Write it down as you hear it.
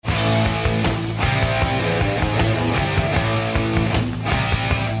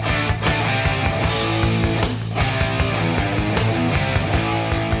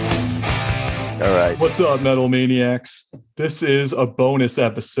What's up, Metal Maniacs? This is a bonus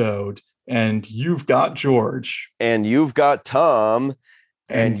episode, and you've got George. And you've got Tom.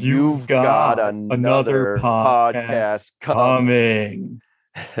 And you've got got another another podcast podcast coming.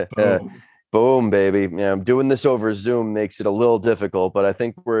 coming. Boom. Boom, baby. Yeah, I'm doing this over Zoom makes it a little difficult, but I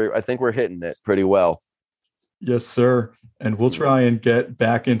think we're hitting it pretty well. Yes, sir. And we'll try and get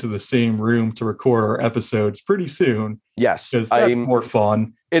back into the same room to record our episodes pretty soon, Yes, because that's more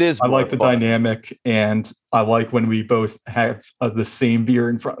fun. it is. I more like the fun. dynamic, and I like when we both have the same beer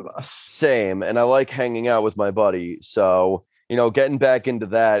in front of us. Same, and I like hanging out with my buddy. So, getting back into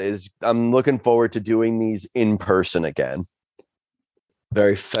that I'm looking forward to doing these in person again.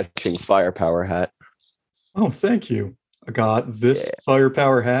 Very fetching firepower hat. Oh, thank you. I got this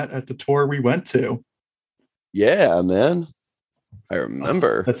firepower hat at the tour we went to. Yeah, man. I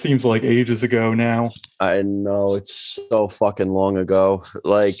remember. That seems like ages ago now. I know, it's so fucking long ago.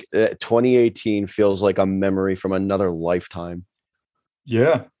 Like 2018 feels like a memory from another lifetime.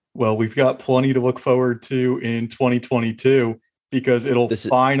 Yeah. Well, we've got plenty to look forward to in 2022 because it'll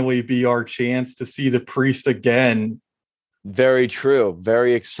finally be our chance to see the Priest again. Very true.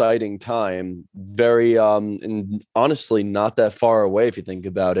 Very exciting time. Very and honestly not that far away if you think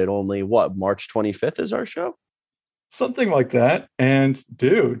about it. Only March 25th is our show? Something like that. And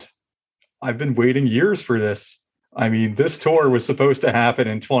dude, I've been waiting years for this. I mean, this tour was supposed to happen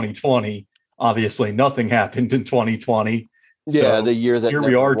in 2020. Obviously, nothing happened in 2020. Yeah, so the year that here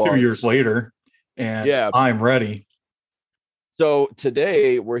we are 2 years later, and I'm ready. So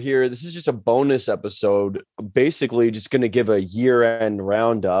today we're here. This is just a bonus episode, basically just going to give a year-end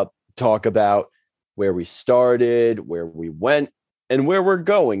roundup, talk about where we started, where we went, and where we're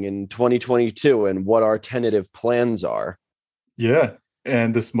going in 2022 and what our tentative plans are. Yeah.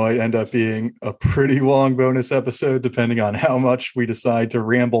 And this might end up being a pretty long bonus episode, depending on how much we decide to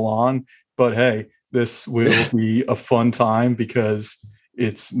ramble on. But hey, this will be a fun time because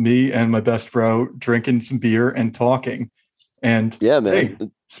it's me and my best bro drinking some beer and talking. And yeah, man. Hey,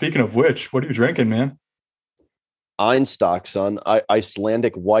 speaking of which, what are you drinking, man? Einstock, son.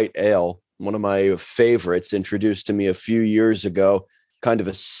 Icelandic white ale. One of my favorites, introduced to me a few years ago. Kind of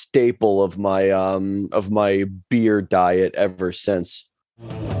a staple of my beer diet ever since.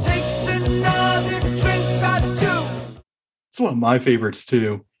 It's one of my favorites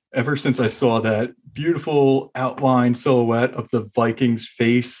too. Ever since I saw that beautiful outline silhouette of the Vikings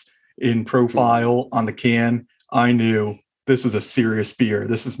face in profile on the can, I knew this is a serious beer.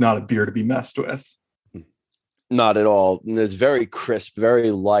 This is not a beer to be messed with. Not at all. And it's very crisp,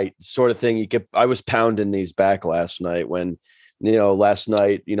 very light sort of thing. I was pounding these back last night when, as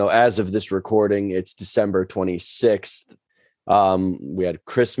of this recording, it's December 26th. We had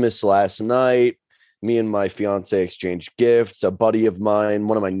Christmas last night. Me and my fiance exchanged gifts. A buddy of mine,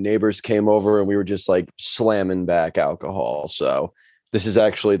 one of my neighbors, came over and we were just like slamming back alcohol. So this is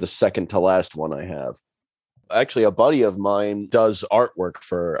actually the second to last one I have. Actually, a buddy of mine does artwork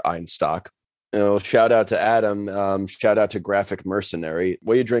for Einstock. Shout out to Adam. Shout out to Graphic Mercenary.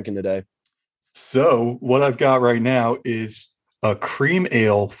 What are you drinking today? So what I've got right now is a cream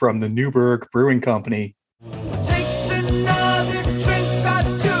ale from the Newburgh Brewing Company.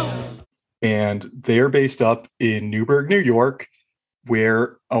 And they're based up in Newburgh, New York,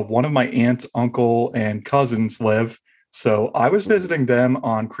 where one of my aunt, uncle, and cousins live. So I was visiting them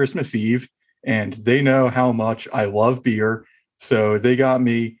on Christmas Eve, and they know how much I love beer. So they got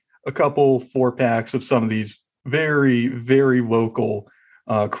me a couple 4-packs of some of these very, very local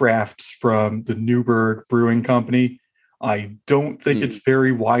crafts from the Newburgh Brewing Company. I don't think it's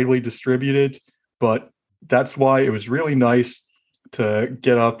very widely distributed, but that's why it was really nice to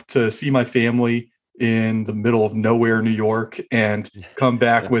get up to see my family in the middle of nowhere, New York, and come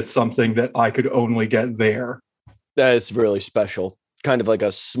back with something that I could only get there. That is really special. Kind of like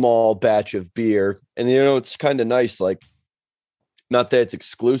a small batch of beer. And, it's kind of nice, like, not that it's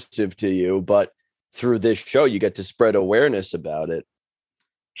exclusive to you, but through this show, you get to spread awareness about it.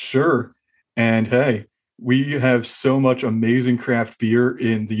 Sure. And hey, we have so much amazing craft beer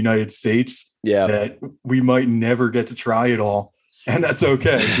in the United States that we might never get to try it all. And that's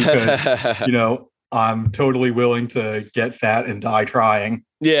okay because, I'm totally willing to get fat and die trying.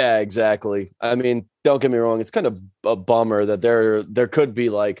 Yeah, exactly. I mean, don't get me wrong. It's kind of a bummer that there could be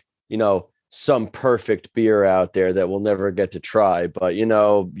like, some perfect beer out there that we'll never get to try. But, you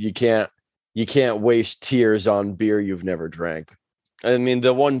can't waste tears on beer you've never drank. I mean,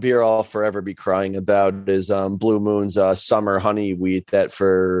 the one beer I'll forever be crying about is Blue Moon's Summer Honey Wheat that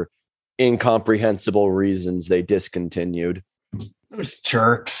for incomprehensible reasons they discontinued. Those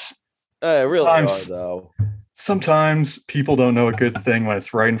jerks. Really are, though. Sometimes people don't know a good thing when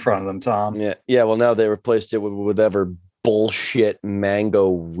it's right in front of them, Tom. Yeah. Well, now they replaced it with whatever bullshit mango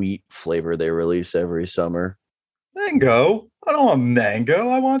wheat flavor they release every summer. Mango? I don't want mango.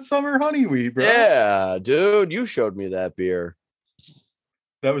 I want summer honey wheat, bro. Yeah, dude, you showed me that beer.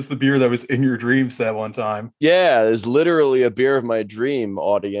 That was the beer that was in your dreams that one time. Yeah, there's literally a beer of my dream,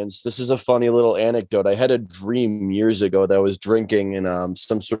 audience. This is a funny little anecdote. I had a dream years ago that I was drinking in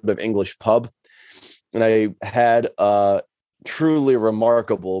some sort of English pub, and I had a truly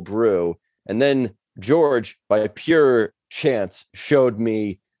remarkable brew. And then George, by pure chance, showed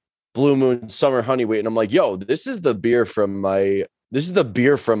me Blue Moon Summer Honey Wheat, and I'm like, "Yo, this is the beer from my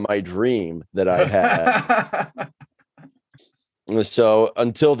dream that I had." So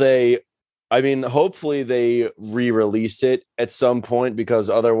hopefully they re-release it at some point, because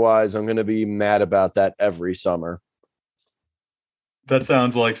otherwise I'm going to be mad about that every summer. That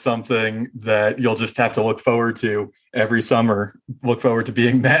sounds like something that you'll just have to look forward to every summer. Look forward to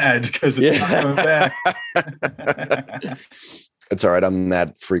being mad because it's not coming back. It's all right. I'm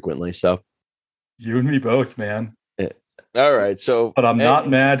mad frequently. So you and me both, man. All right. So, but I'm not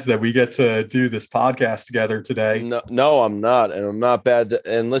mad that we get to do this podcast together today. No, I'm not. And I'm not bad.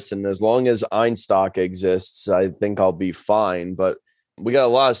 And listen, as long as Einstock exists, I think I'll be fine. But we got a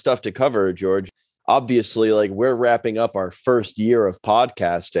lot of stuff to cover, George. Obviously, like, we're wrapping up our first year of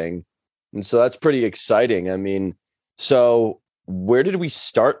podcasting. And so that's pretty exciting. I mean, so where did we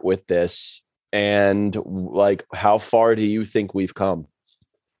start with this? And like, how far do you think we've come?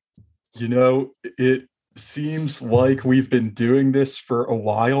 You know, it seems like we've been doing this for a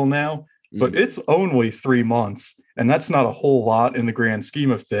while now, but it's only 3 months, and that's not a whole lot in the grand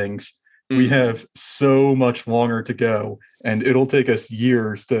scheme of things. We have so much longer to go, and it'll take us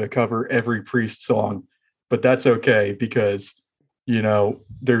years to cover every Priest song, but that's okay because, you know,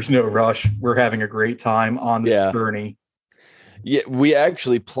 there's no rush. We're having a great time on this journey. Yeah, we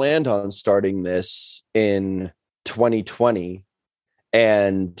actually planned on starting this in 2020,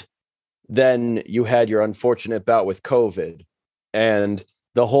 and then you had your unfortunate bout with COVID, and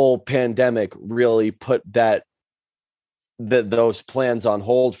the whole pandemic really put those plans on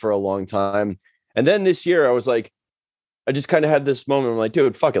hold for a long time. And then this year I was like, I just kind of had this moment. I'm like,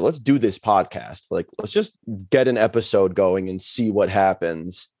 dude, fuck it. Let's do this podcast. Like, let's just get an episode going and see what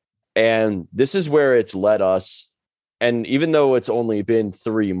happens. And this is where it's led us. And even though it's only been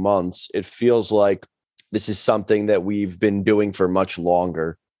 3 months, it feels like this is something that we've been doing for much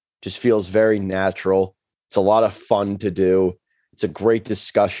longer. Just feels very natural. It's a lot of fun to do. It's a great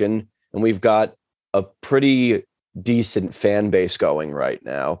discussion. And we've got a pretty decent fan base going right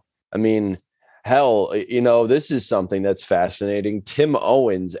now. I mean, hell, you know, this is something that's fascinating. Tim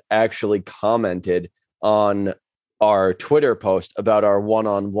Owens actually commented on our Twitter post about our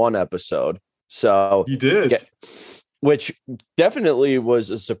one-on-one episode. So he did. Which definitely was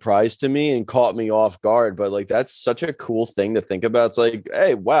a surprise to me and caught me off guard. But like, that's such a cool thing to think about. It's like,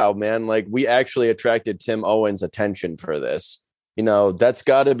 hey, wow, man, like, we actually attracted Tim Owens' attention for this. You know, that's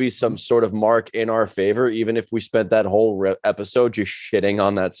got to be some sort of mark in our favor, even if we spent that whole episode just shitting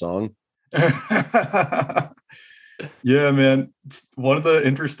on that song. Yeah, man. One of the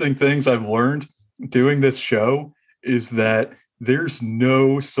interesting things I've learned doing this show is that there's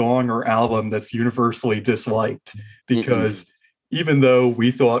no song or album that's universally disliked, because even though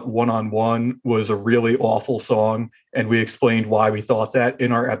we thought One-on-One was a really awful song, and we explained why we thought that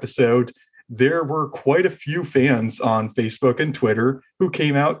in our episode, there were quite a few fans on Facebook and Twitter who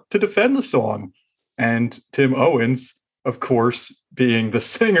came out to defend the song. And Tim Owens, of course, being the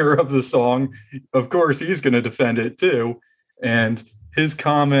singer of the song, of course, he's going to defend it too. And his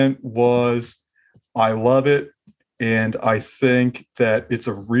comment was, I love it. And I think that it's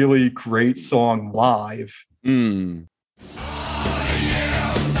a really great song live.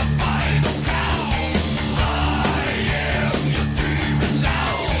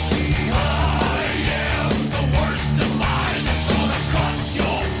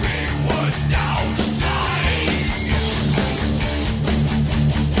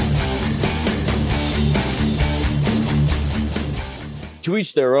 To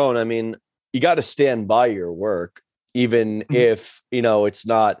each their own. I mean, you got to stand by your work, even if, you know, it's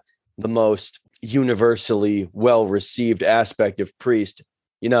not the most universally well-received aspect of Priest.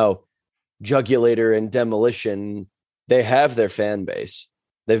 You know, Jugulator and Demolition, they have their fan base.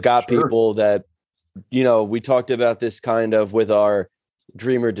 They've got people that, you know, we talked about this kind of with our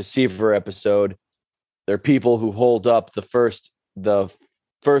Dreamer Deceiver episode. They're people who hold up the first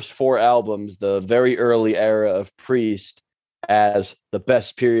 4 albums, the very early era of Priest, as the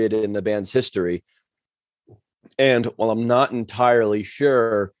best period in the band's history. And while I'm not entirely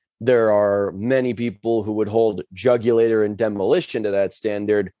sure there are many people who would hold Jugulator and Demolition to that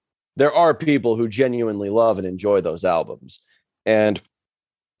standard. There are people who genuinely love and enjoy those albums. And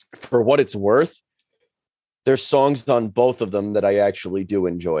for what it's worth, there's songs on both of them that I actually do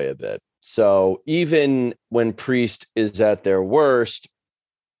enjoy a bit. So even when Priest is at their worst,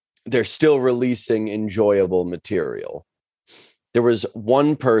 they're still releasing enjoyable material. There was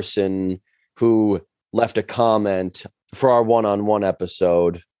one person who left a comment for our one-on-one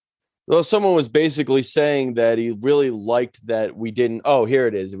episode. Well, someone was basically saying that he really liked that we didn't. Oh, here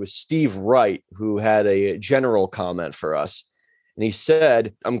it is. It was Steve Wright who had a general comment for us. And he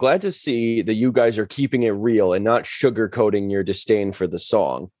said, I'm glad to see that you guys are keeping it real and not sugarcoating your disdain for the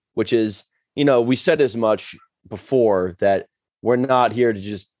song, which is, we said as much before that we're not here to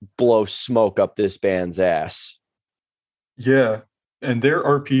just blow smoke up this band's ass. Yeah. And there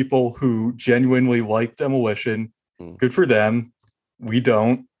are people who genuinely like Demolition. Good for them. We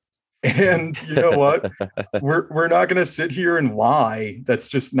don't. And you know what? we're not going to sit here and lie. That's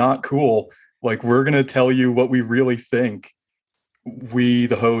just not cool. Like, we're going to tell you what we really think. We,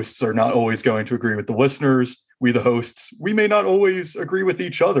 the hosts, are not always going to agree with the listeners. We, the hosts, we may not always agree with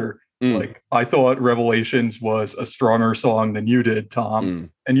each other. Like, I thought Revelations was a stronger song than you did,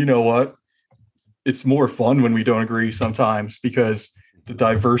 Tom. And you know what? It's more fun when we don't agree sometimes, because the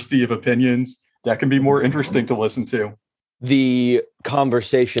diversity of opinions, that can be more interesting to listen to. The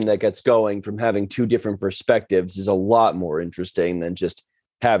conversation that gets going from having two different perspectives is a lot more interesting than just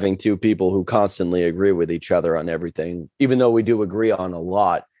having two people who constantly agree with each other on everything, even though we do agree on a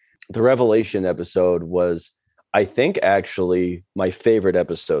lot. The Revelation episode was, I think, actually my favorite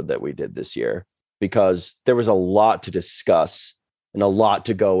episode that we did this year, because there was a lot to discuss and a lot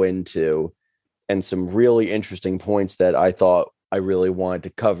to go into and some really interesting points that I thought I really wanted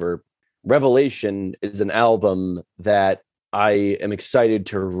to cover. Revelation is an album that I am excited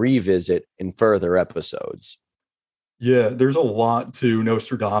to revisit in further episodes. Yeah, there's a lot to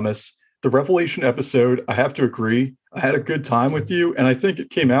Nostradamus. The Revelation episode, I have to agree, I had a good time with you, and I think it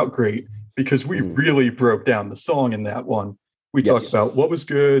came out great because we really broke down the song in that one. We talked about what was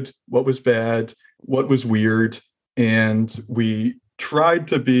good, what was bad, what was weird, and we tried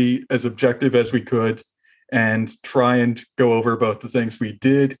to be as objective as we could and try and go over both the things we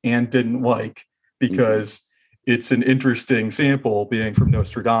did and didn't like, because it's an interesting sample being from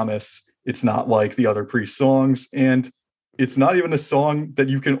Nostradamus. It's not like the other Priest songs, and it's not even a song that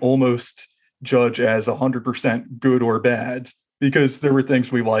you can almost judge as 100% good or bad, because there were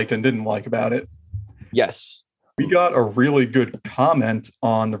things we liked and didn't like about it. Yes. We got a really good comment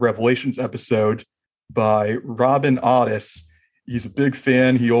on the Revelations episode by Robin Otis. He's a big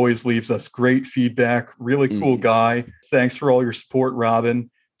fan. He always leaves us great feedback. Really cool guy. Thanks for all your support, Robin.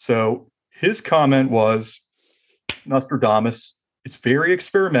 So his comment was, Nostradamus, it's very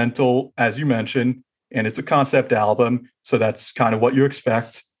experimental, as you mentioned, and it's a concept album, so that's kind of what you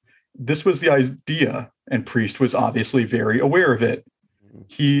expect. This was the idea, and Priest was obviously very aware of it.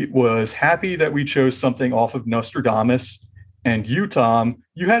 He was happy that we chose something off of Nostradamus. And you, Tom,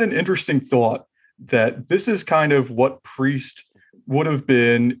 you had an interesting thought that this is kind of what Priest would have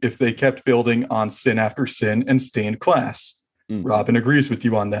been if they kept building on Sin After Sin and Stained Class. Robin agrees with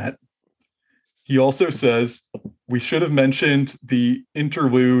you on that. He also says we should have mentioned the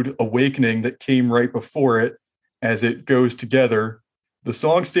interlude Awakening that came right before it, as it goes together. The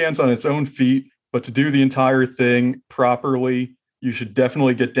song stands on its own feet, but to do the entire thing properly, you should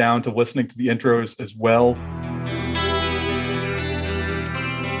definitely get down to listening to the intros as well.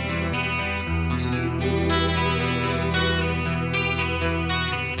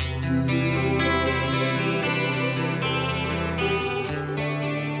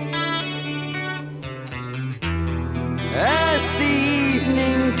 As the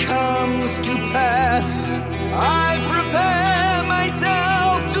evening comes to pass, I prepare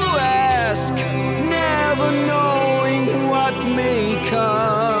myself to ask, never knowing what may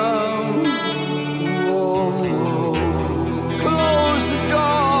come. Whoa. Close the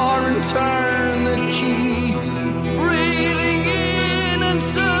door and turn the key, breathing in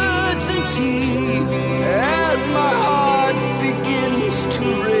uncertainty as my heart begins to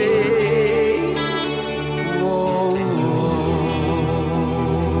race. Whoa.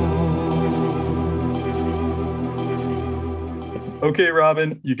 Okay,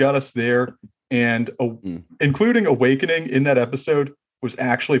 Robin, you got us there. And including Awakening in that episode was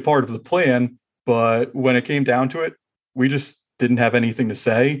actually part of the plan. But when it came down to it, we just didn't have anything to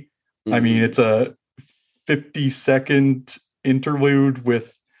say. I mean, it's a 50-second interlude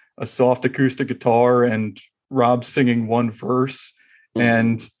with a soft acoustic guitar and Rob singing one verse.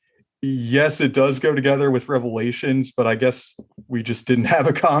 And Yes, it does go together with Revelations, but I guess we just didn't have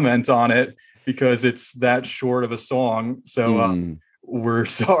a comment on it because it's that short of a song. So we're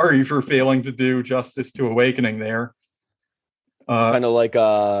sorry for failing to do justice to Awakening there. Kind of like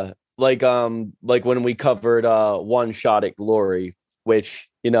when we covered One Shot at Glory, which,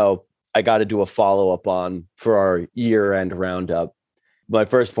 I got to do a follow-up on for our year-end roundup. My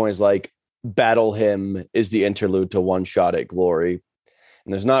first point is like Battle Hymn is the interlude to One Shot at Glory.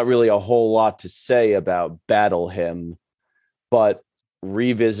 And there's not really a whole lot to say about Battle Hymn, but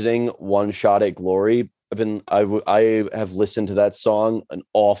revisiting One Shot at Glory, I have listened to that song an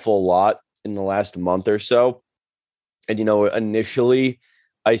awful lot in the last month or so. And, initially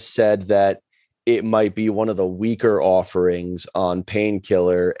I said that it might be one of the weaker offerings on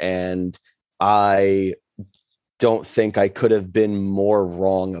Painkiller, and I don't think I could have been more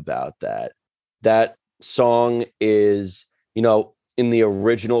wrong about that. That song is, in the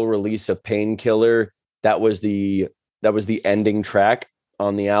original release of Painkiller, that was the ending track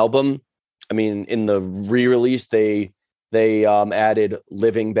on the album. I mean, in the re-release, they added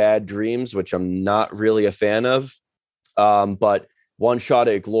Living Bad Dreams, which I'm not really a fan of. But One Shot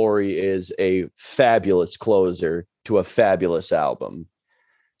at Glory is a fabulous closer to a fabulous album.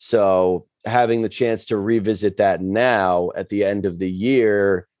 So having the chance to revisit that now at the end of the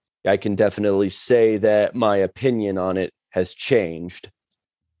year, I can definitely say that my opinion on it has changed.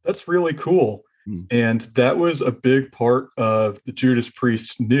 That's really cool. And that was a big part of the Judas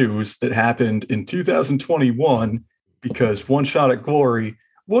Priest news that happened in 2021, because One Shot at Glory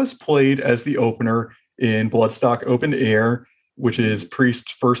was played as the opener in Bloodstock Open Air, which is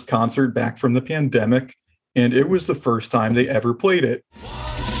Priest's first concert back from the pandemic. And it was the first time they ever played it.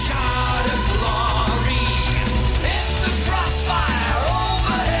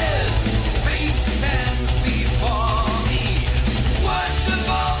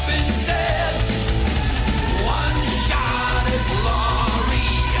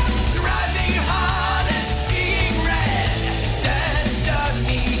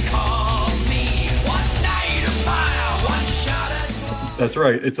 That's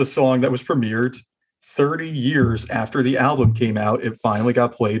right. It's a song that was premiered 30 years after the album came out. It finally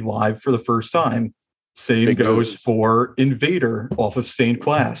got played live for the first time. Same goes for Invader off of Stained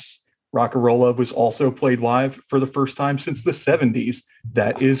Class. Rock'n'Rolla was also played live for the first time since the 70s.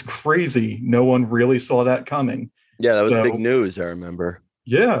 That is crazy. No one really saw that coming. Yeah, that was big news, I remember.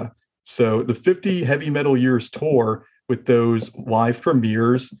 Yeah. So the 50 Heavy Metal Years tour with those live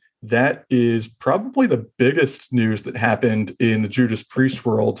premieres, that is probably the biggest news that happened in the Judas Priest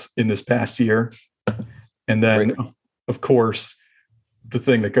world in this past year. And then, of course, the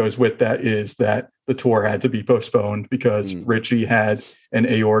thing that goes with that is that the tour had to be postponed because Richie had an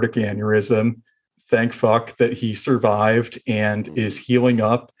aortic aneurysm. Thank fuck that he survived and is healing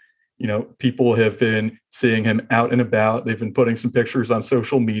up. People have been seeing him out and about. They've been putting some pictures on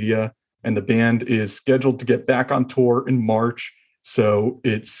social media, and the band is scheduled to get back on tour in March. So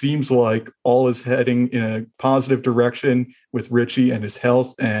it seems like all is heading in a positive direction with Richie and his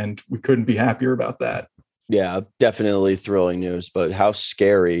health, and we couldn't be happier about that. Yeah, definitely thrilling news, but how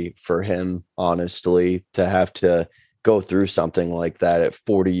scary for him, honestly, to have to go through something like that at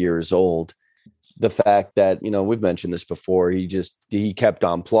 40 years old. The fact that, we've mentioned this before, he kept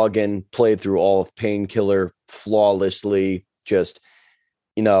on plugging, played through all of Painkiller flawlessly. Just,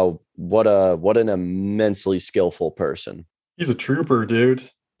 what an immensely skillful person. He's a trooper, dude.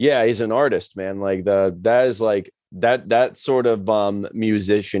 Yeah, he's an artist, man. Like that is like that sort of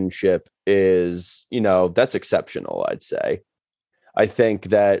musicianship is, that's exceptional, I'd say. I think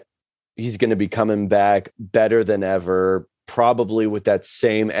that he's going to be coming back better than ever, probably with that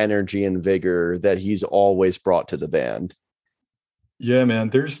same energy and vigor that he's always brought to the band. Yeah,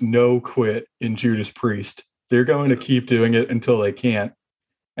 man, there's no quit in Judas Priest. They're going to keep doing it until they can't.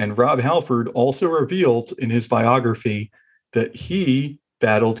 And Rob Halford also revealed in his biography that he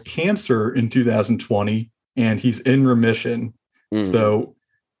battled cancer in 2020 and he's in remission. So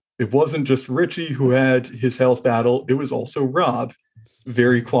it wasn't just Richie who had his health battle. It was also Rob.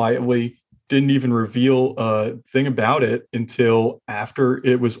 Very quietly, didn't even reveal a thing about it until after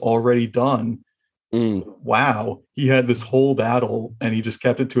it was already done. Wow. He had this whole battle and he just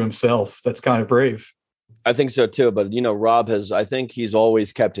kept it to himself. That's kind of brave. I think so too. But, Rob I think he's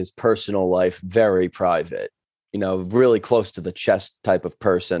always kept his personal life very private. Really close to the chest type of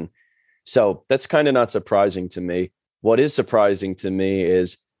person. So that's kind of not surprising to me. What is surprising to me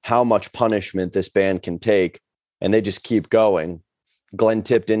is how much punishment this band can take, and they just keep going. Glenn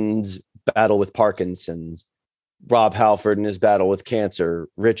Tipton's battle with Parkinson's, Rob Halford and his battle with cancer,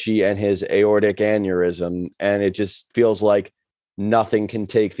 Richie and his aortic aneurysm. And it just feels like nothing can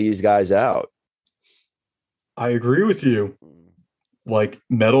take these guys out. I agree with you. Like,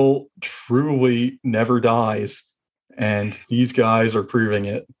 metal truly never dies, and these guys are proving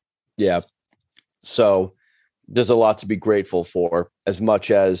it. Yeah. So there's a lot to be grateful for, as much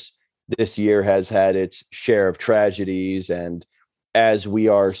as this year has had its share of tragedies. And as we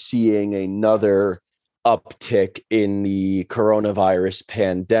are seeing another uptick in the coronavirus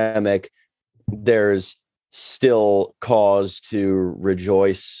pandemic, there's still cause to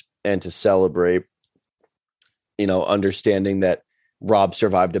rejoice and to celebrate, understanding that Rob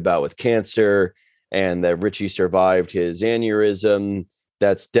survived a bout with cancer and that Richie survived his aneurysm.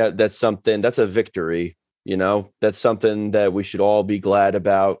 That's a victory. That's something that we should all be glad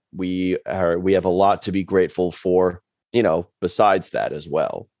about. We have a lot to be grateful for, besides that as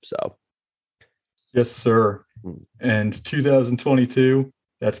well. So. Yes, sir. And 2022,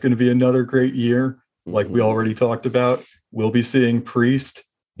 that's going to be another great year. Like we already talked about, we'll be seeing Priest,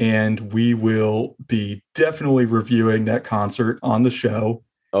 and we will be definitely reviewing that concert on the show.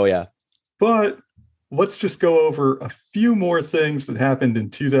 Oh, yeah. But let's just go over a few more things that happened in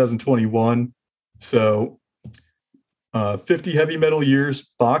 2021. So 50 Heavy Metal Years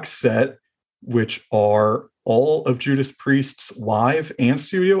box set, which are all of Judas Priest's live and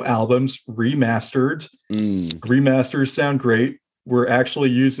studio albums remastered. Remasters sound great. We're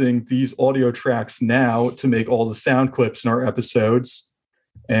actually using these audio tracks now to make all the sound clips in our episodes.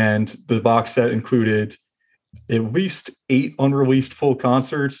 And the box set included at least 8 unreleased full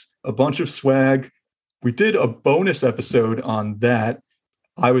concerts, a bunch of swag. We did a bonus episode on that.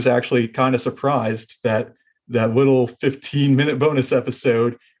 I was actually kind of surprised that little 15-minute bonus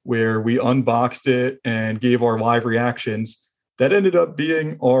episode where we unboxed it and gave our live reactions, that ended up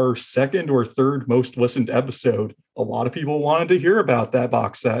being our second or third most listened episode. A lot of people wanted to hear about that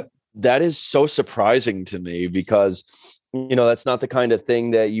box set. That is so surprising to me because, that's not the kind of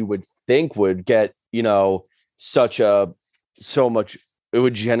thing that you would think would get, it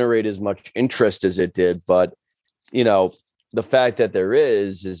would generate as much interest as it did. But, the fact that there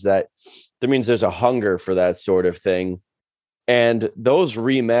is that means there's a hunger for that sort of thing. And those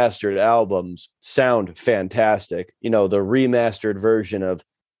remastered albums sound fantastic. The remastered version of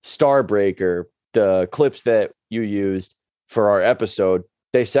Starbreaker, the clips that you used for our episode,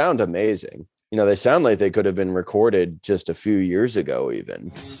 they sound amazing. They sound like they could have been recorded just a few years ago,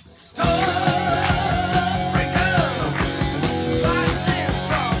 even.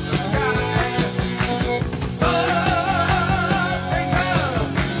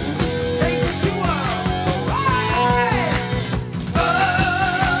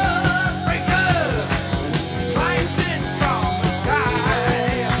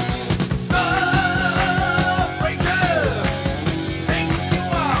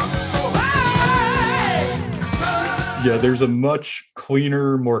 Yeah, there's a much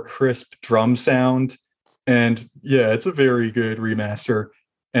cleaner, more crisp drum sound. And yeah, it's a very good remaster.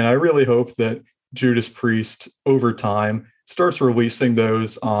 And I really hope that Judas Priest, over time, starts releasing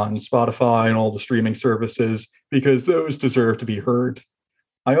those on Spotify and all the streaming services, because those deserve to be heard.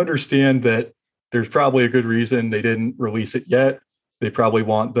 I understand that there's probably a good reason they didn't release it yet. They probably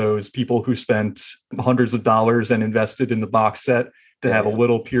want those people who spent hundreds of dollars and invested in the box set to have a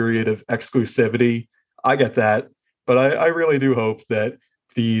little period of exclusivity. I get that. But I really do hope that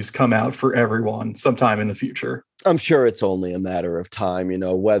these come out for everyone sometime in the future. I'm sure it's only a matter of time,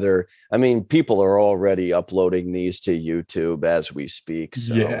 people are already uploading these to YouTube as we speak.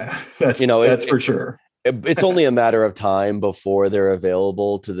 So, yeah, that's for sure. It's only a matter of time before they're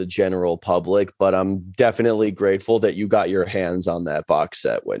available to the general public, but I'm definitely grateful that you got your hands on that box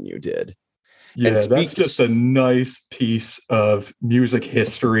set when you did. Yeah, that's just a nice piece of music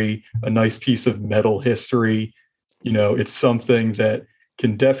history, a nice piece of metal history. It's something that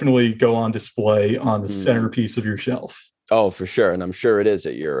can definitely go on display on the centerpiece of your shelf. Oh, for sure. And I'm sure it is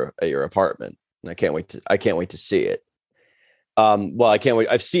at your apartment. And I can't wait to see it. I can't wait.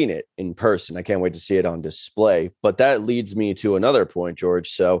 I've seen it in person. I can't wait to see it on display. But that leads me to another point, George.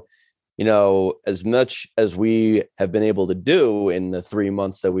 So, as much as we have been able to do in the 3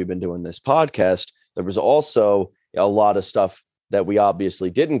 months that we've been doing this podcast, there was also a lot of stuff that we obviously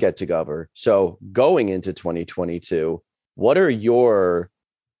didn't get to cover. So going into 2022, what are your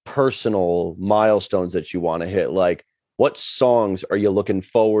personal milestones that you want to hit? Like, what songs are you looking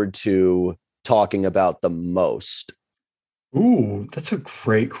forward to talking about the most? Ooh, that's a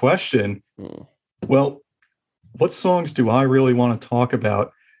great question. Well, what songs do I really want to talk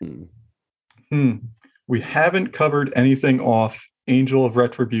about? We haven't covered anything off Angel of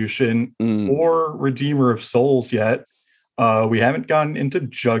Retribution or Redeemer of Souls yet. We haven't gotten into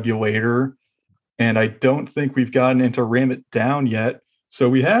Jugulator, and I don't think we've gotten into Ram It Down yet. So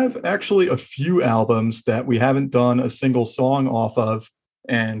we have actually a few albums that we haven't done a single song off of,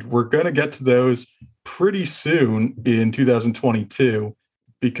 and we're going to get to those pretty soon in 2022,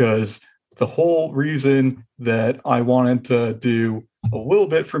 because the whole reason that I wanted to do a little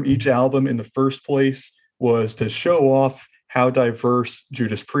bit from each album in the first place was to show off how diverse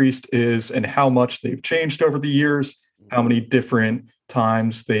Judas Priest is and how much they've changed over the years, how many different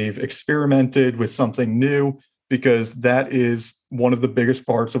times they've experimented with something new, because that is one of the biggest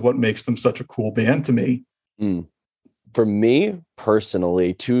parts of what makes them such a cool band to me. For me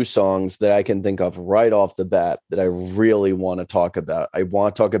personally, two songs that I can think of right off the bat that I really want to talk about. I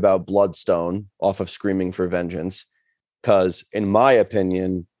want to talk about Bloodstone off of Screaming for Vengeance, because in my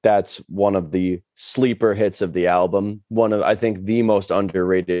opinion, that's one of the sleeper hits of the album. One of, I think, the most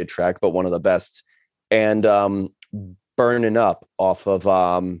underrated track, but one of the best. And Burning Up off of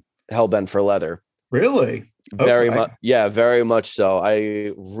Hellbent for Leather. Really? Very much, yeah, very much so.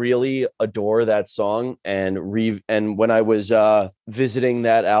 I really adore that song, and when I was visiting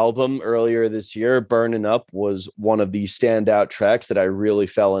that album earlier this year, "Burning Up" was one of the standout tracks that I really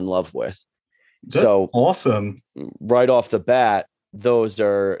fell in love with. That's so awesome! Right off the bat, those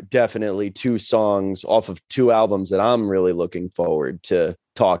are definitely two songs off of two albums that I'm really looking forward to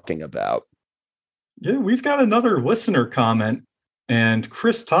talking about. Yeah, we've got another listener comment. And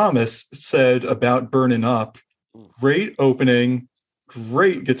Chris Thomas said about Burning Up, great opening,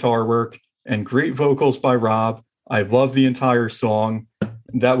 great guitar work, and great vocals by Rob. I love the entire song.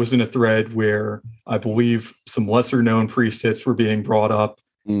 That was in a thread where I believe some lesser known Priest hits were being brought up.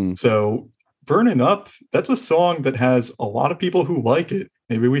 So Burning Up, that's a song that has a lot of people who like it.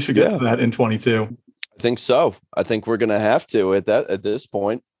 Maybe we should get to that in 22. I think so. I think we're going to have to at this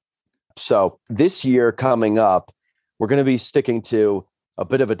point. So this year coming up, we're going to be sticking to a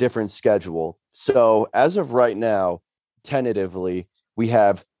bit of a different schedule. So as of right now, tentatively, we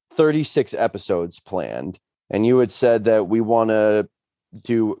have 36 episodes planned. And you had said that we want to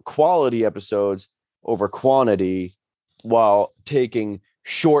do quality episodes over quantity while taking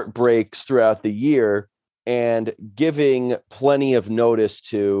short breaks throughout the year and giving plenty of notice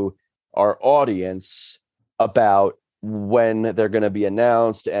to our audience about when they're going to be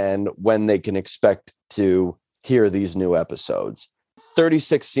announced and when they can expect to hear these new episodes.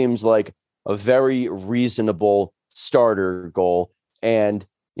 36 seems like a very reasonable starter goal. And,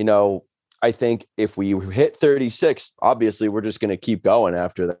 I think if we hit 36, obviously we're just going to keep going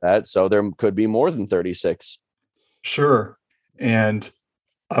after that. So there could be more than 36. Sure. And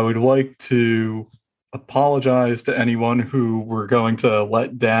I would like to apologize to anyone who we're going to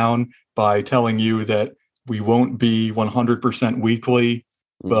let down by telling you that we won't be 100% weekly,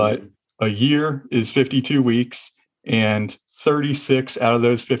 but a year is 52 weeks, and 36 out of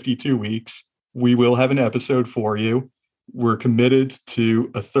those 52 weeks, we will have an episode for you. We're committed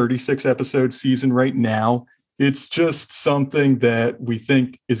to a 36 episode season right now. It's just something that we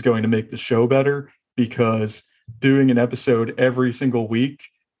think is going to make the show better, because doing an episode every single week,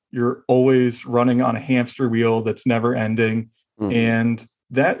 you're always running on a hamster wheel that's never ending. And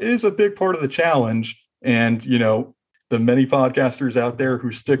that is a big part of the challenge. And, the many podcasters out there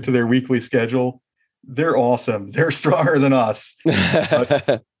who stick to their weekly schedule, they're awesome. They're stronger than us.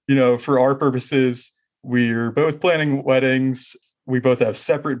 But, for our purposes, we're both planning weddings. We both have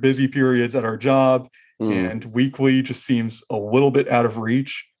separate busy periods at our job, and weekly just seems a little bit out of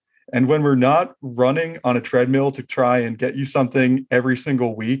reach. And when we're not running on a treadmill to try and get you something every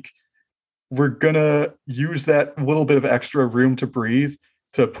single week, we're going to use that little bit of extra room to breathe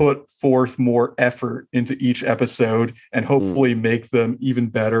to put forth more effort into each episode and hopefully make them even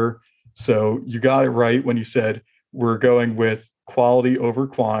better. So you got it right when you said we're going with quality over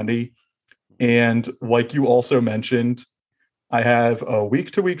quantity. And like you also mentioned, I have a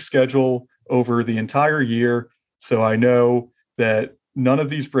week-to-week schedule over the entire year. So I know that none of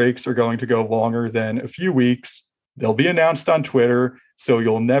these breaks are going to go longer than a few weeks. They'll be announced on Twitter, so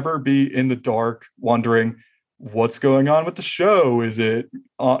you'll never be in the dark wondering, what's going on with the show? Is it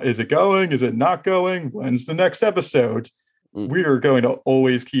going? Is it not going? When's the next episode? We are going to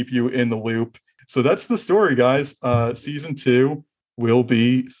always keep you in the loop. So that's the story, guys. Season 2 will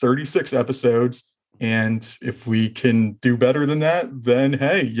be 36 episodes. And if we can do better than that, then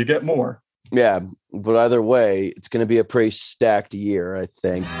hey, you get more. Yeah, but either way, it's going to be a pretty stacked year, I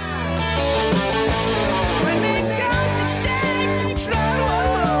think.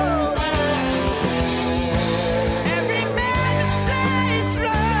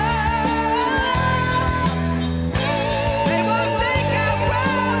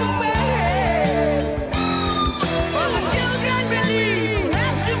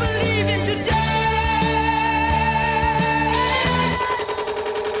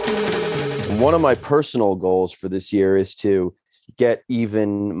 one of my personal goals for this year is to get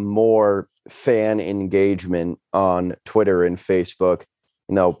even more fan engagement on Twitter and Facebook,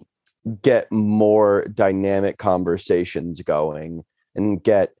 get more dynamic conversations going and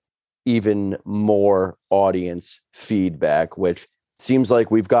get even more audience feedback, which seems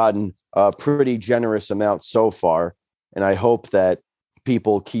like we've gotten a pretty generous amount so far. And I hope that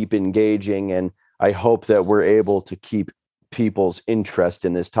people keep engaging, and I hope that we're able to keep people's interest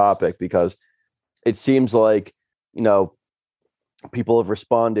in this topic, because it seems like, people have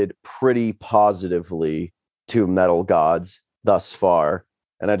responded pretty positively to Metal Gods thus far.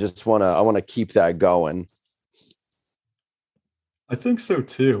 And I want to keep that going. I think so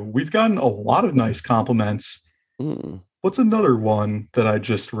too. We've gotten a lot of nice compliments. What's another one that I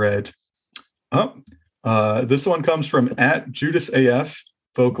just read? This one comes from @JudasAF,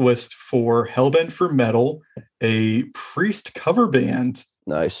 vocalist for Hellbent for Metal, a Priest cover band.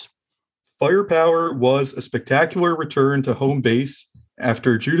 Nice. Firepower was a spectacular return to home base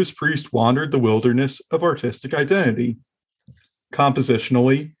after Judas Priest wandered the wilderness of artistic identity.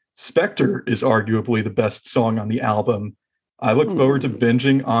 Compositionally, Spectre is arguably the best song on the album. I look forward to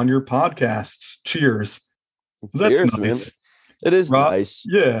binging on your podcasts. Cheers. That's Cheers, nice. Man. It is Rob, nice.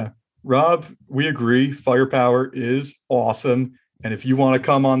 Yeah. Rob, we agree. Firepower is awesome. And if you want to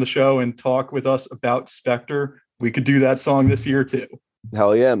come on the show and talk with us about Spectre, we could do that song this year too.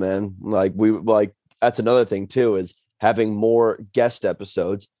 Hell yeah, man. That's another thing too, is having more guest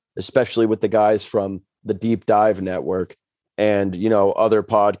episodes, especially with the guys from the Deep Dive Network and, other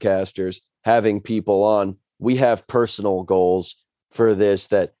podcasters, having people on. We have personal goals for this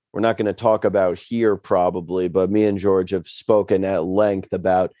that we're not going to talk about here probably, but me and George have spoken at length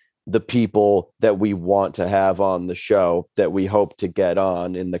about the people that we want to have on the show that we hope to get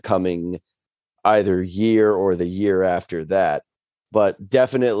on in the coming either year or the year after that. But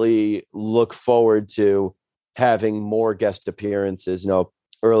definitely look forward to having more guest appearances.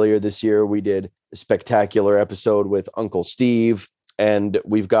 Earlier this year, we did a spectacular episode with Uncle Steve, and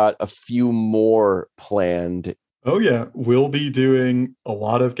we've got a few more planned. Oh, yeah. We'll be doing a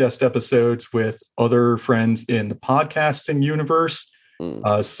lot of guest episodes with other friends in the podcasting universe,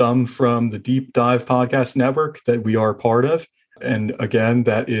 some from the Deep Dive Podcast Network that we are part of. And again,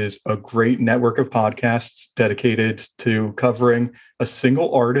 that is a great network of podcasts dedicated to covering a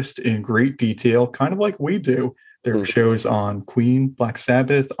single artist in great detail, kind of like we do. There are shows on Queen, Black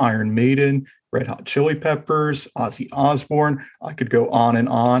Sabbath, Iron Maiden, Red Hot Chili Peppers, Ozzy Osbourne. I could go on and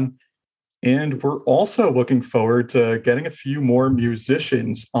on. And we're also looking forward to getting a few more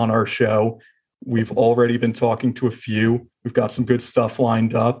musicians on our show. We've already been talking to a few. We've got some good stuff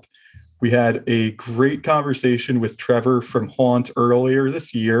lined up. We had a great conversation with Trevor from Haunt earlier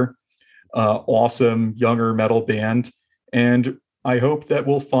this year. Awesome younger metal band. And I hope that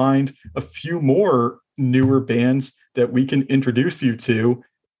we'll find a few more newer bands that we can introduce you to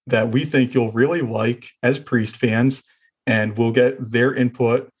that we think you'll really like as Priest fans. And we'll get their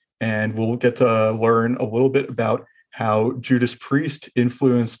input, and we'll get to learn a little bit about how Judas Priest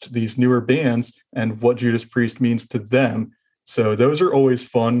influenced these newer bands and what Judas Priest means to them. So those are always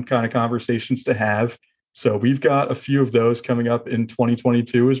fun kind of conversations to have. So we've got a few of those coming up in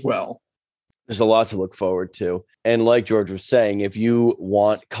 2022 as well. There's a lot to look forward to. And like George was saying, if you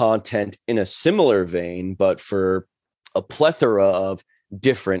want content in a similar vein, but for a plethora of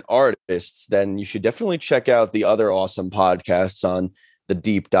different artists, then you should definitely check out the other awesome podcasts on the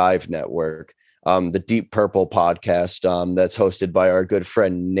Deep Dive Network. The Deep Purple podcast that's hosted by our good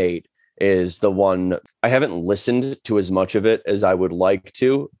friend Nate is the one. I haven't listened to as much of it as I would like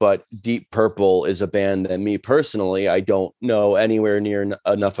to, but Deep Purple is a band that me personally, I don't know anywhere near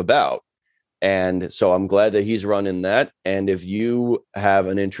enough about. And so I'm glad that he's running that. And if you have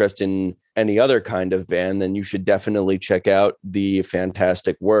an interest in any other kind of band, then you should definitely check out the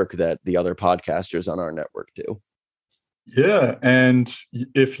fantastic work that the other podcasters on our network do. Yeah. And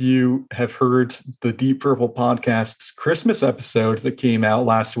if you have heard the Deep Purple podcast's Christmas episode that came out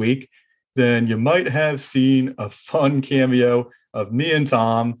last week, then you might have seen a fun cameo of me and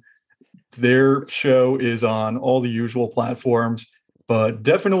Tom. Their show is on all the usual platforms, but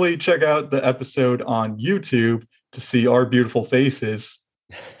definitely check out the episode on YouTube to see our beautiful faces.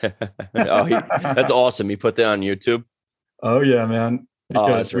 That's awesome. You put that on YouTube? Oh, yeah, man.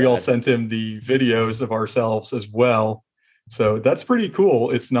 Because we all rad. sent him the videos of ourselves as well. So that's pretty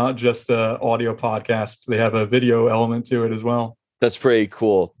cool. It's not just an audio podcast. They have a video element to it as well. That's pretty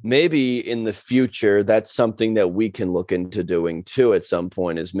cool. Maybe in the future, that's something that we can look into doing too at some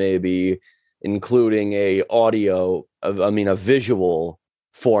point, is maybe including a visual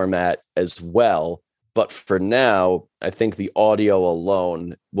format as well, But for now, I think the audio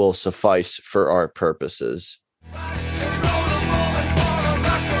alone will suffice for our purposes.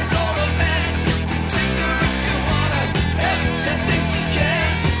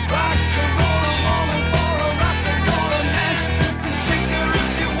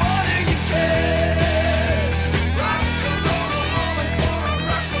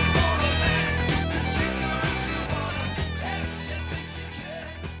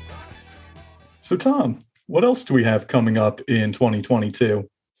 So, Tom, what else do we have coming up in 2022?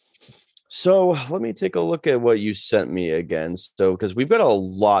 So let me take a look at what you sent me again. So, because we've got a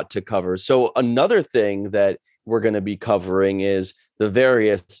lot to cover. So another thing that we're going to be covering is the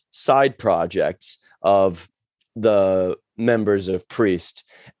various side projects of the members of Priest.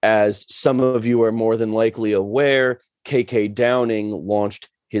 As some of you are more than likely aware, KK Downing launched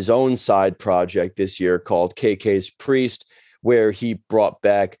his own side project this year called KK's Priest, where he brought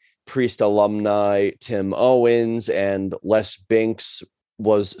back Priest alumni Tim Owens, and Les Binks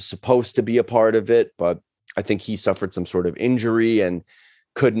was supposed to be a part of it, but I think he suffered some sort of injury and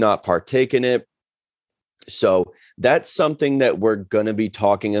could not partake in it. So that's something that we're going to be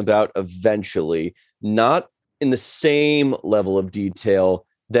talking about eventually, not in the same level of detail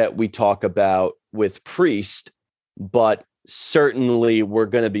that we talk about with Priest, but certainly we're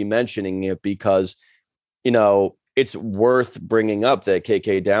going to be mentioning it because, it's worth bringing up that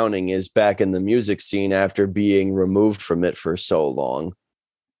KK Downing is back in the music scene after being removed from it for so long.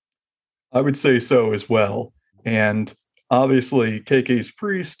 I would say so as well. And obviously, KK's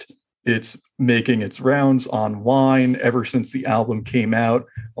Priest, it's making its rounds online ever since the album came out.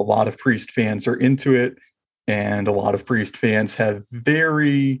 A lot of Priest fans are into it, and a lot of Priest fans have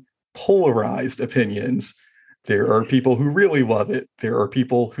very polarized opinions. There are people who really love it. There are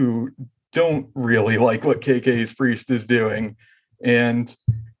people who don't really like what KK's Priest is doing. And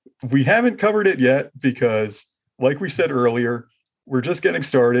we haven't covered it yet because, like we said earlier, we're just getting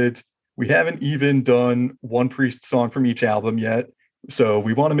started. We haven't even done one Priest song from each album yet. So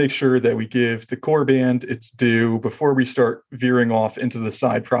we want to make sure that we give the core band its due before we start veering off into the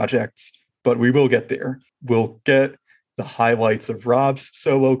side projects. But we will get there. We'll get the highlights of Rob's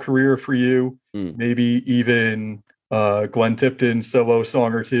solo career for you, maybe even Glenn Tipton's solo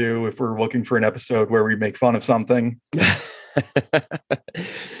song or two if we're looking for an episode where we make fun of something.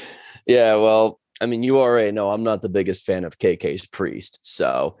 Yeah, well, I mean, you already know I'm not the biggest fan of KK's Priest,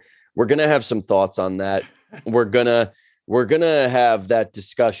 so we're gonna have some thoughts on that. We're gonna have that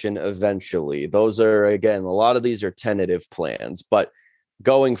discussion eventually. Those are, again, a lot of these are tentative plans, but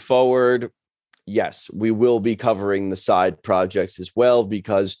going forward, yes, we will be covering the side projects as well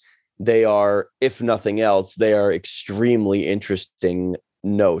because they are, if nothing else, they are extremely interesting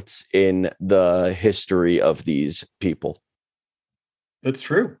notes in the history of these people. That's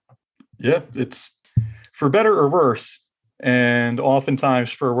true. Yeah, it's for better or worse, and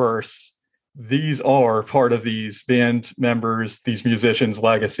oftentimes for worse. These are part of these band members, these musicians'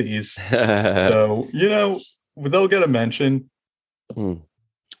 legacies. So, they'll get a mention.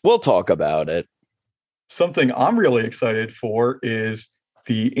 We'll talk about it. Something I'm really excited for is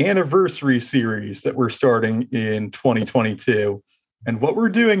the anniversary series that we're starting in 2022. And what we're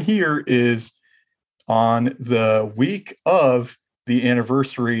doing here is on the week of the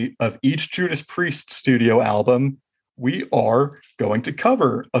anniversary of each Judas Priest studio album, we are going to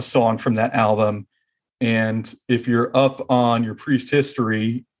cover a song from that album. And if you're up on your Priest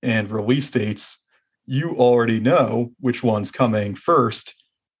history and release dates, you already know which one's coming first.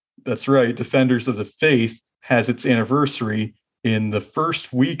 That's right. Defenders of the Faith has its anniversary in the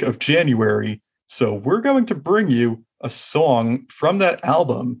first week of January. So we're going to bring you a song from that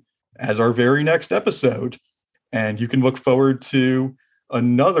album as our very next episode. And you can look forward to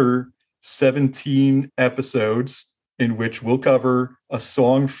another 17 episodes in which we'll cover a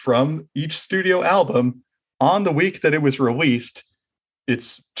song from each studio album on the week that it was released.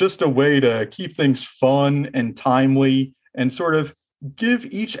 It's just a way to keep things fun and timely and sort of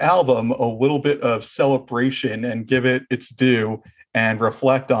give each album a little bit of celebration and give it its due and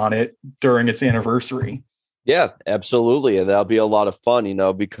reflect on it during its anniversary. Yeah, absolutely. And that'll be a lot of fun,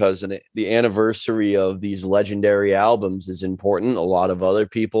 because the anniversary of these legendary albums is important. A lot of other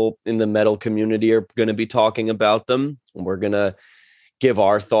people in the metal community are going to be talking about them. And we're going to give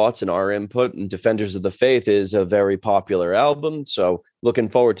our thoughts and our input. And Defenders of the Faith is a very popular album. So looking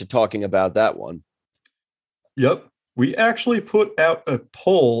forward to talking about that one. Yep. We actually put out a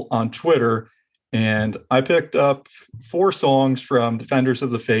poll on Twitter, and I picked up 4 songs from Defenders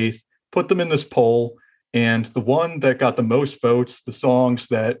of the Faith, put them in this poll, and the one that got the most votes, the songs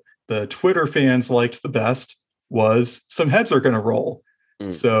that the Twitter fans liked the best, was Some Heads Are Gonna Roll.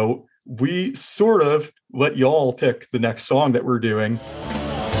 So we sort of let y'all pick the next song that we're doing.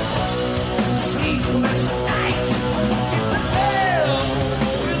 Sleepless nights in the bed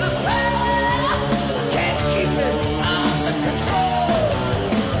with a bell. Can't keep it under control.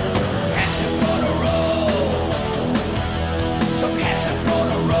 Cats are gonna roll. Some cats are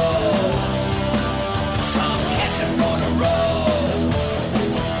gonna roll. Some cats are gonna roll.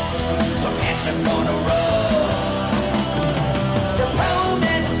 Some cats are gonna roll. The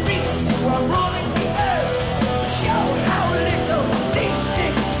pounding freaks who are ruling the earth show how little they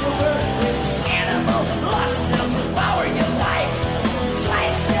think you're worth. Animal lust will devour your life,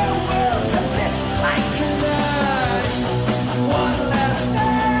 slice your world to bits like a knife. One last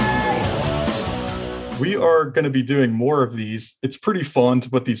night. We are going to be doing more of these. It's pretty fun to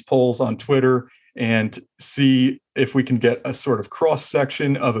put these polls on Twitter and see if we can get a sort of cross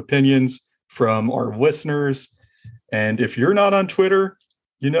section of opinions from our listeners. And if you're not on Twitter,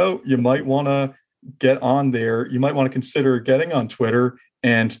 you might want to get on there. You might want to consider getting on Twitter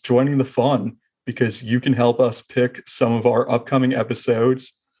and joining the fun, because you can help us pick some of our upcoming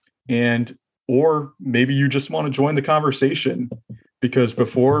episodes. Or maybe you just want to join the conversation, because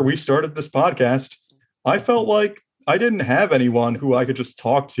before we started this podcast, I felt like I didn't have anyone who I could just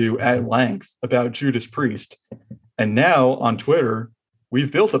talk to at length about Judas Priest. And now on Twitter,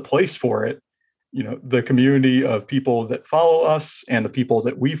 we've built a place for it. The community of people that follow us and the people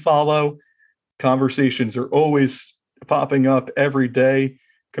that we follow, conversations are always popping up every day,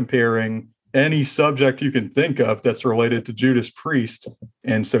 comparing any subject you can think of that's related to Judas Priest.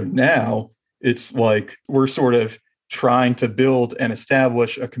 And so now it's like we're sort of trying to build and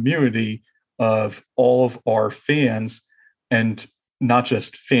establish a community of all of our fans, and not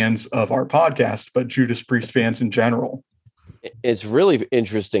just fans of our podcast, but Judas Priest fans in general. It's really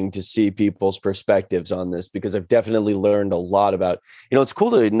interesting to see people's perspectives on this, because I've definitely learned a lot about, it's cool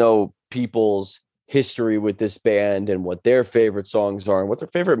to know people's history with this band and what their favorite songs are and what their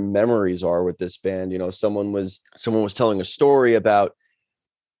favorite memories are with this band. Someone was telling a story about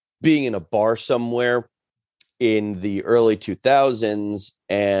being in a bar somewhere in the early 2000s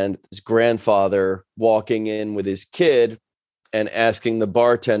and his grandfather walking in with his kid and asking the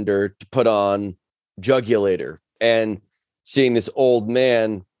bartender to put on Jugulator, and seeing this old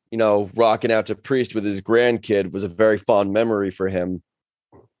man, rocking out to Priest with his grandkid was a very fond memory for him.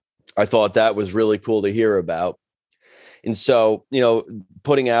 I thought that was really cool to hear about. And so,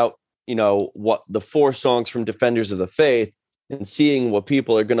 putting out, what the 4 songs from Defenders of the Faith and seeing what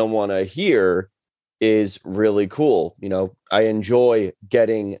people are going to want to hear is really cool. I enjoy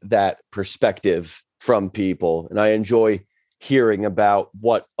getting that perspective from people, and I enjoy hearing about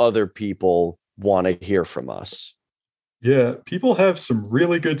what other people want to hear from us. Yeah, people have some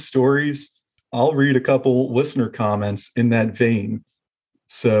really good stories. I'll read a couple listener comments in that vein.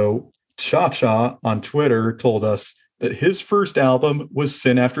 So Cha-Cha on Twitter told us that his first album was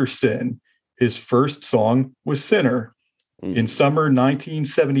Sin After Sin. His first song was Sinner. In summer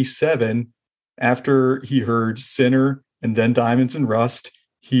 1977, after he heard Sinner and then Diamonds and Rust,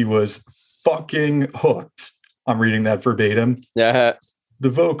 he was fucking hooked. I'm reading that verbatim. Yeah. The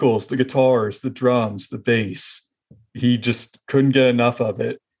vocals, the guitars, the drums, the bass. He just couldn't get enough of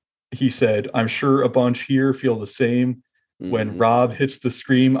it. He said, I'm sure a bunch here feel the same. When Rob hits the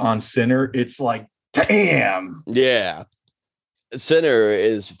scream on Sinner, it's like, damn. Yeah. Sinner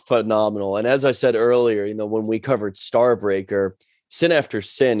is phenomenal. And as I said earlier, when we covered Starbreaker, Sin After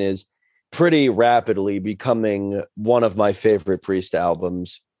Sin is pretty rapidly becoming one of my favorite Priest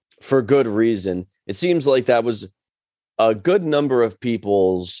albums, for good reason. It seems like that was a good number of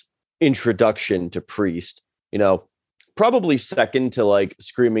people's introduction to Priest, probably second to like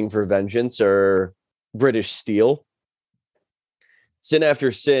Screaming for Vengeance or British Steel. Sin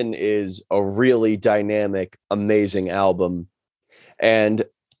After Sin is a really dynamic, amazing album. And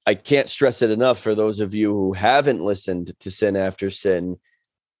I can't stress it enough for those of you who haven't listened to Sin After Sin.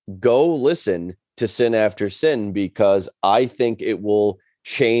 Go listen to Sin After Sin, because I think it will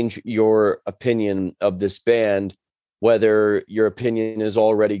change your opinion of this band, whether your opinion is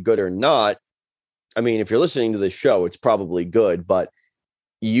already good or not. I mean, if you're listening to this show, it's probably good, but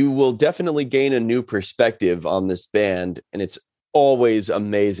you will definitely gain a new perspective on this band. And it's always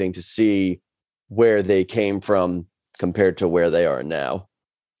amazing to see where they came from compared to where they are now.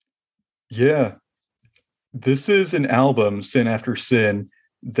 Yeah. This is an album, Sin After Sin,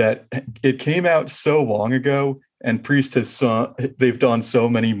 that it came out so long ago, and Priest they've done so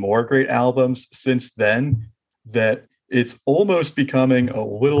many more great albums since then that it's almost becoming a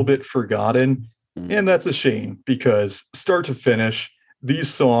little bit forgotten. And that's a shame, because start to finish, these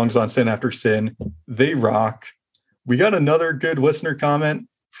songs on Sin After Sin, they rock. We got another good listener comment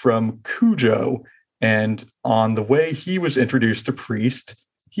from Cujo. And on the way he was introduced to Priest,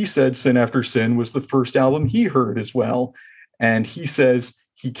 he said Sin After Sin was the first album he heard as well. And he says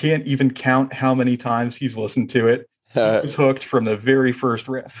he can't even count how many times he's listened to it. He was hooked from the very first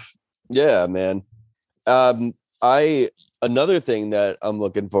riff. Yeah, man. Another thing that I'm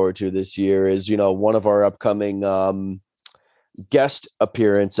looking forward to this year is, one of our upcoming guest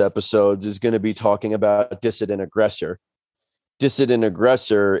appearance episodes is going to be talking about Dissident Aggressor. Dissident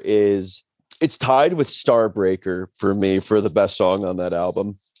Aggressor it's tied with Starbreaker for me for the best song on that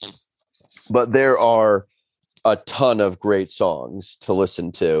album. But there are a ton of great songs to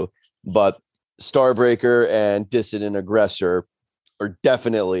listen to. But Starbreaker and Dissident Aggressor are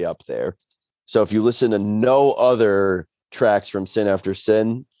definitely up there. So if you listen to no other tracks from Sin After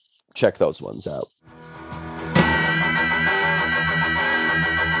Sin, check those ones out.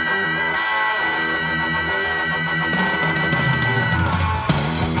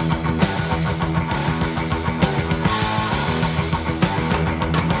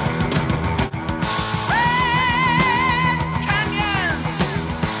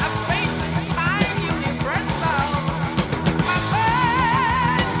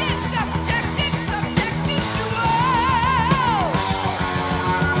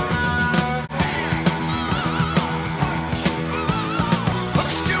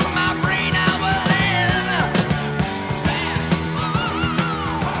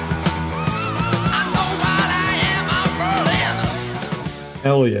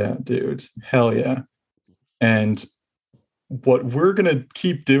 Hell yeah, dude. Hell yeah. And what we're going to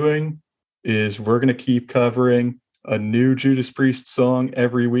keep doing is we're going to keep covering a new Judas Priest song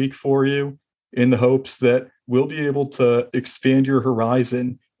every week for you in the hopes that we'll be able to expand your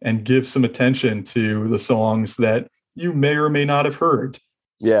horizon and give some attention to the songs that you may or may not have heard.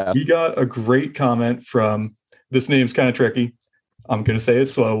 Yeah. We got a great comment from, this name's kind of tricky, I'm going to say it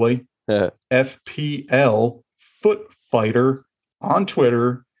slowly, FPL Foot Fighter on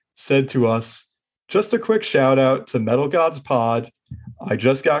Twitter said to us, just a quick shout out to Metal Gods Pod. I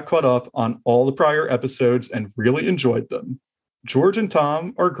just got caught up on all the prior episodes and really enjoyed them. George and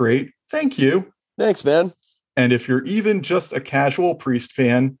Tom are great. Thank you. Thanks, man. And if you're even just a casual Priest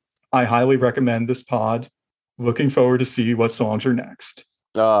fan, I highly recommend this pod. Looking forward to see what songs are next.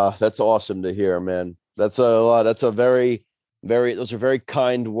 That's awesome to hear, man. That's a lot. That's a very, those are very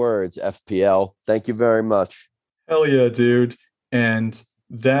kind words, FPL. Thank you very much. Hell yeah, dude. And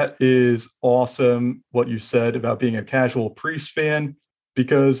that is awesome what you said about being a casual Priest fan,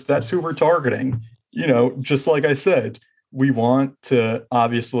 because that's who we're targeting. Just like I said, we want to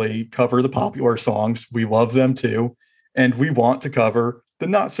obviously cover the popular songs. We love them too. And we want to cover the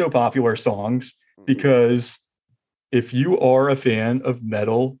not so popular songs, because if you are a fan of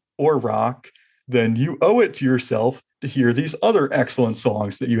metal or rock, then you owe it to yourself to hear these other excellent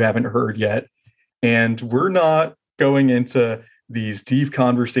songs that you haven't heard yet. And we're not going into these deep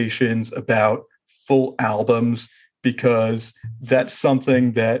conversations about full albums, because that's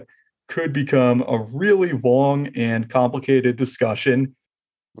something that could become a really long and complicated discussion.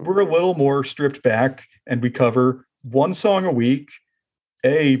 We're a little more stripped back and we cover one song a week,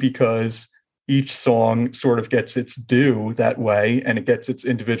 because each song sort of gets its due that way and it gets its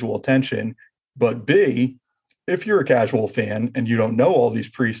individual attention. But B, if you're a casual fan and you don't know all these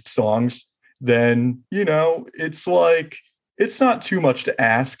Priest songs, then, it's like, it's not too much to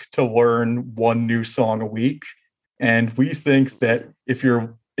ask to learn one new song a week. And we think that if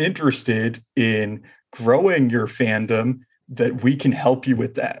you're interested in growing your fandom, that we can help you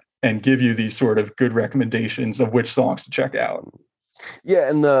with that and give you these sort of good recommendations of which songs to check out. Yeah,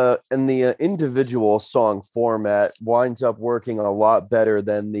 and the individual song format winds up working a lot better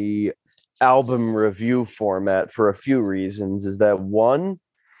than the album review format for a few reasons. Is that one,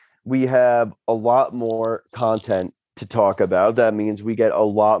 we have a lot more content to talk about. That means we get a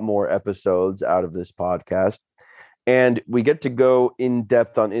lot more episodes out of this podcast, and we get to go in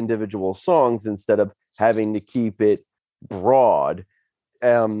depth on individual songs instead of having to keep it broad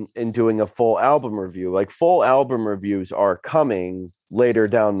in doing a full album review. Like, full album reviews are coming later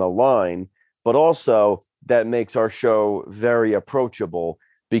down the line, but also that makes our show very approachable,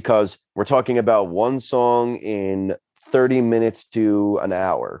 because we're talking about one song in 30 minutes to an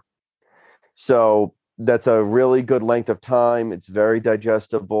hour. So that's a really good length of time. It's very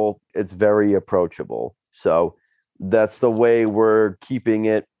digestible. It's very approachable. So that's the way we're keeping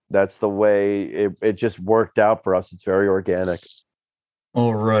it. That's the way it just worked out for us. It's very organic.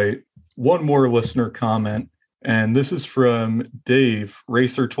 All right. One more listener comment, and this is from Dave,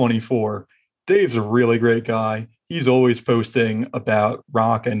 Racer24. Dave's a really great guy. He's always posting about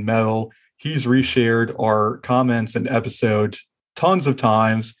rock and metal. He's reshared our comments and episode tons of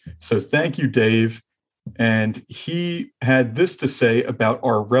times. So thank you, Dave. And he had this to say about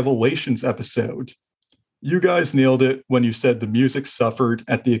our Revelations episode. You guys nailed it when you said the music suffered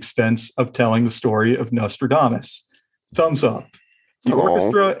at the expense of telling the story of Nostradamus. Thumbs up. The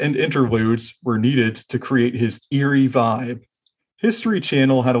orchestra and interludes were needed to create his eerie vibe. History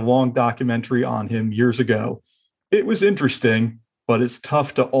Channel had a long documentary on him years ago. It was interesting, but it's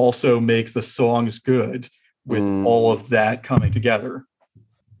tough to also make the songs good with all of that coming together.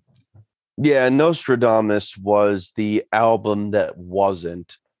 Yeah, Nostradamus was the album that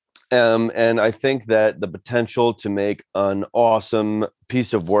wasn't. And I think that the potential to make an awesome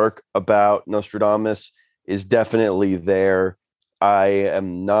piece of work about Nostradamus is definitely there. I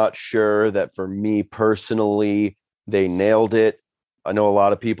am not sure that for me personally, they nailed it. I know a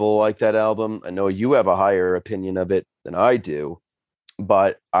lot of people like that album. I know you have a higher opinion of it than I do,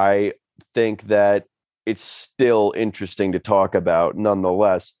 but I think that it's still interesting to talk about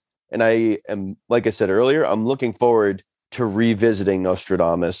nonetheless. And I am, like I said earlier, I'm looking forward to revisiting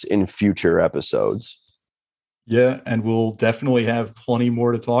Nostradamus in future episodes. Yeah, and we'll definitely have plenty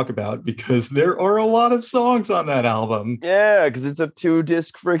more to talk about because there are a lot of songs on that album. Yeah, because it's a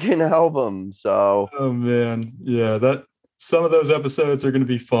 2-disc freaking album. So, oh man, yeah, that some of those episodes are going to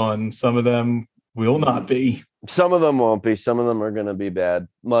be fun. Some of them will not be. Some of them won't be. Some of them are going to be bad.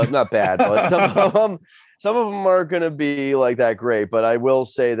 Well, not bad, but some of them are going to be like that great. But I will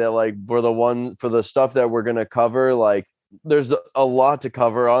say that like for the stuff that we're going to cover, like there's a lot to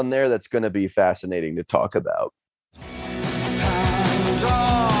cover on there that's going to be fascinating to talk about. Pandora's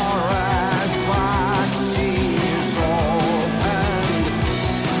box is opened.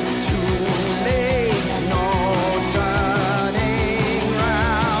 Too late, no turning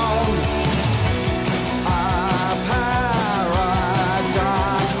round. A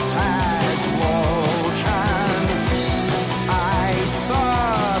paradox has woken. I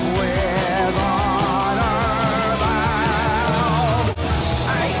serve with honor bound. I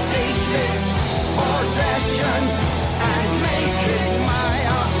take this possession and make it my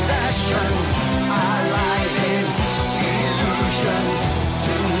obsession. Alive in illusion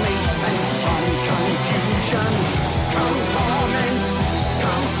to make sense from confusion. Come torment,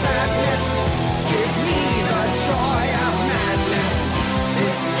 come sadness, give me the joy of madness.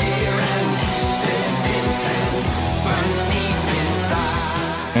 This fear and this intent burns deep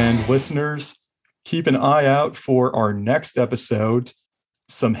inside. And listeners, keep an eye out for our next episode.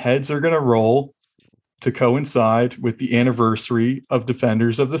 Some heads are going to roll to coincide with the anniversary of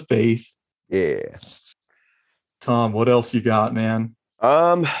Defenders of the Faith. Yeah. Tom, what else you got, man?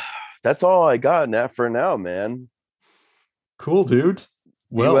 That's all I got for now, man. Cool, dude. Do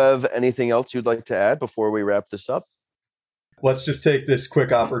Well, you have anything else you'd like to add before we wrap this up? let's just take this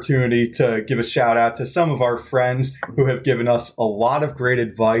quick opportunity to give a shout out to some of our friends who have given us a lot of great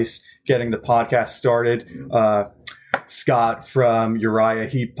advice getting the podcast started. Scott from Uriah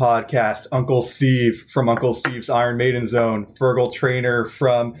Heep Podcast, Uncle Steve from Uncle Steve's Iron Maiden Zone, Fergal Trainer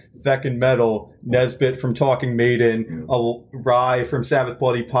from Veckin Metal, Nesbit from Talking Maiden, Rye from Sabbath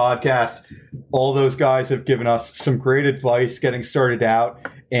Bloody Podcast. All those guys have given us some great advice getting started out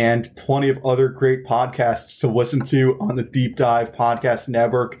and plenty of other great podcasts to listen to on the Deep Dive Podcast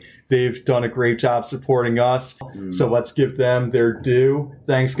Network. They've done a great job supporting us, so let's give them their due.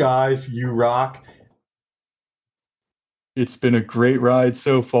 Thanks, guys. You rock. It's been a great ride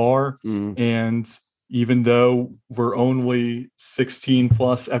so far. And even though we're only 16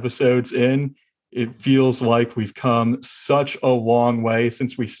 plus episodes in, it feels like we've come such a long way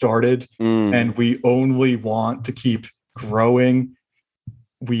since we started. And we only want to keep growing.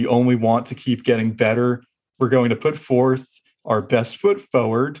 We only want to keep getting better. We're going to put forth our best foot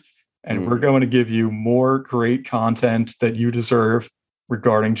forward, and we're going to give you more great content that you deserve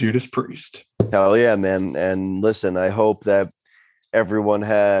regarding Judas Priest. Hell yeah, man. And listen, I hope that everyone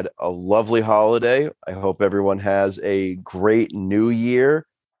had a lovely holiday. I hope everyone has a great new year.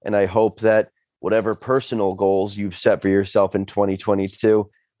 And I hope that whatever personal goals you've set for yourself in 2022,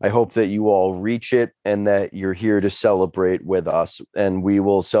 I hope that you all reach it and that you're here to celebrate with us. And we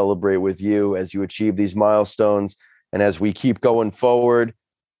will celebrate with you as you achieve these milestones. And as we keep going forward,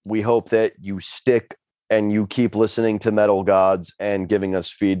 we hope that you stick and you keep listening to Metal Gods and giving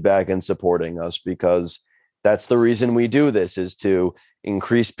us feedback and supporting us, because that's the reason we do this, is to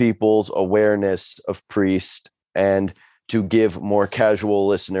increase people's awareness of Priest and to give more casual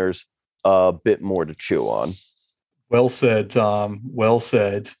listeners a bit more to chew on. Well said, Tom. Well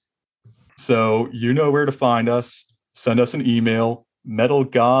said. So you know where to find us. Send us an email,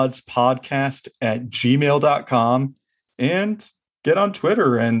 metalgodspodcast@gmail.com, and get on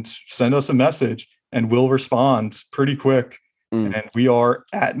Twitter and send us a message, and we'll respond pretty quick. And we are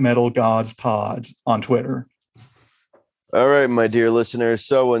at Metal Gods Pod on Twitter. All right, my dear listeners.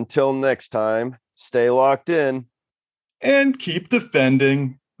 So until next time, stay locked in. And keep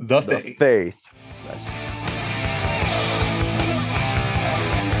defending the faith. Faith.